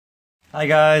Hi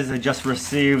guys, I just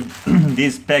received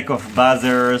this pack of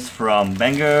buzzers from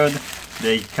Banggood.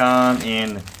 They come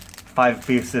in 5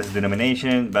 pieces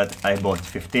denomination, but I bought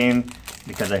 15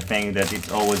 because I think that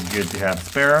it's always good to have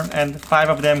spare, and 5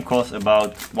 of them cost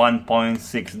about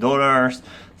 $1.6,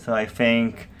 so I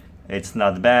think it's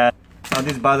not bad. Now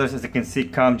these buzzers, as you can see,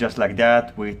 come just like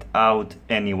that without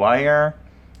any wire.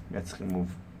 Let's remove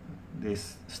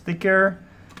this sticker,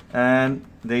 and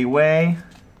they weigh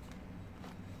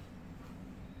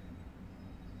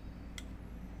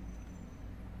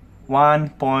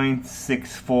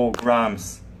 1.64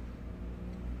 grams,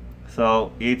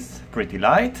 so it's pretty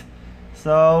light.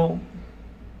 So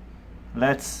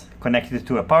let's connect it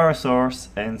to a power source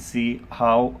and see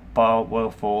how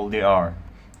powerful they are.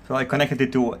 So I connected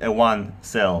it to a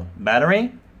 1-cell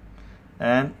battery,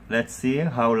 and let's see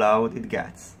how loud it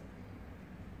gets.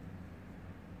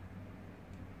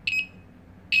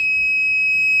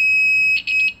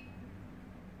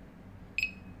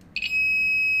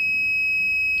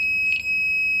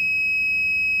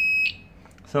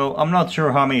 So I'm not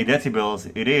sure how many decibels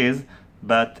it is,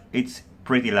 but it's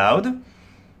pretty loud.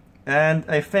 And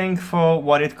I think for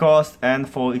what it costs and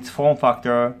for its form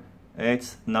factor,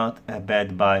 it's not a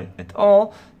bad buy at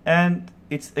all. And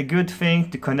it's a good thing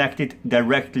to connect it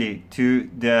directly to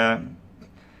the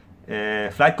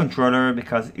flight controller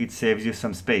because it saves you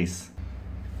some space.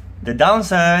 The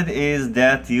downside is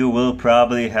that you will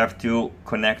probably have to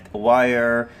connect a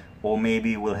wire, or maybe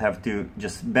you will have to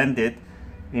just bend it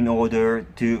in order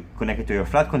to connect it to your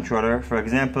flight controller. For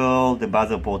example, the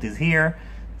buzzer port is here,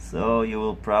 so you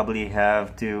will probably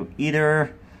have to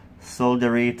either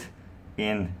solder it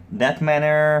in that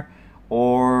manner,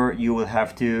 or you will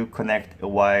have to connect a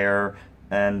wire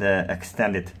and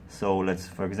extend it. So let's,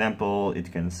 for example, it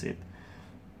can sit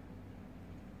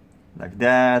like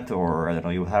that, or I don't know,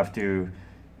 you have to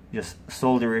just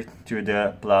solder it to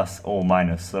the plus or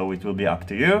minus, so it will be up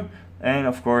to you. And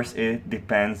of course it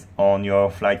depends on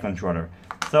your flight controller.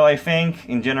 So I think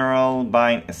in general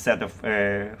buying a set of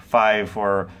 5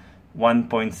 for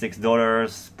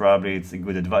 $1.6 probably it's a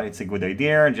good advice, it's a good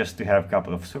idea just to have a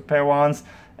couple of spare ones.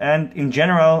 And in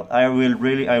general I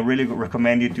really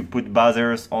recommend you to put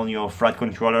buzzers on your flight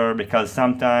controller, because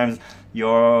sometimes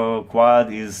your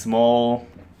quad is small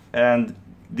and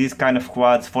these kind of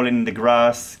quads falling in the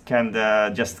grass can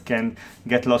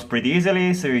get lost pretty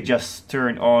easily. So you just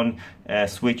turn on a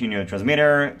switch in your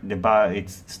transmitter, it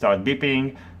starts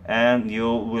beeping, and you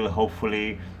will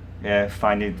hopefully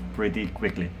find it pretty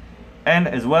quickly. And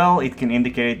as well, it can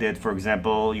indicate that, for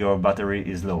example, your battery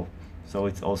is low. So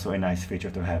it's also a nice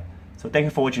feature to have. So thank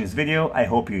you for watching this video. I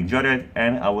hope you enjoyed it,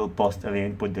 and I will put the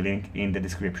link in the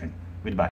description. Goodbye.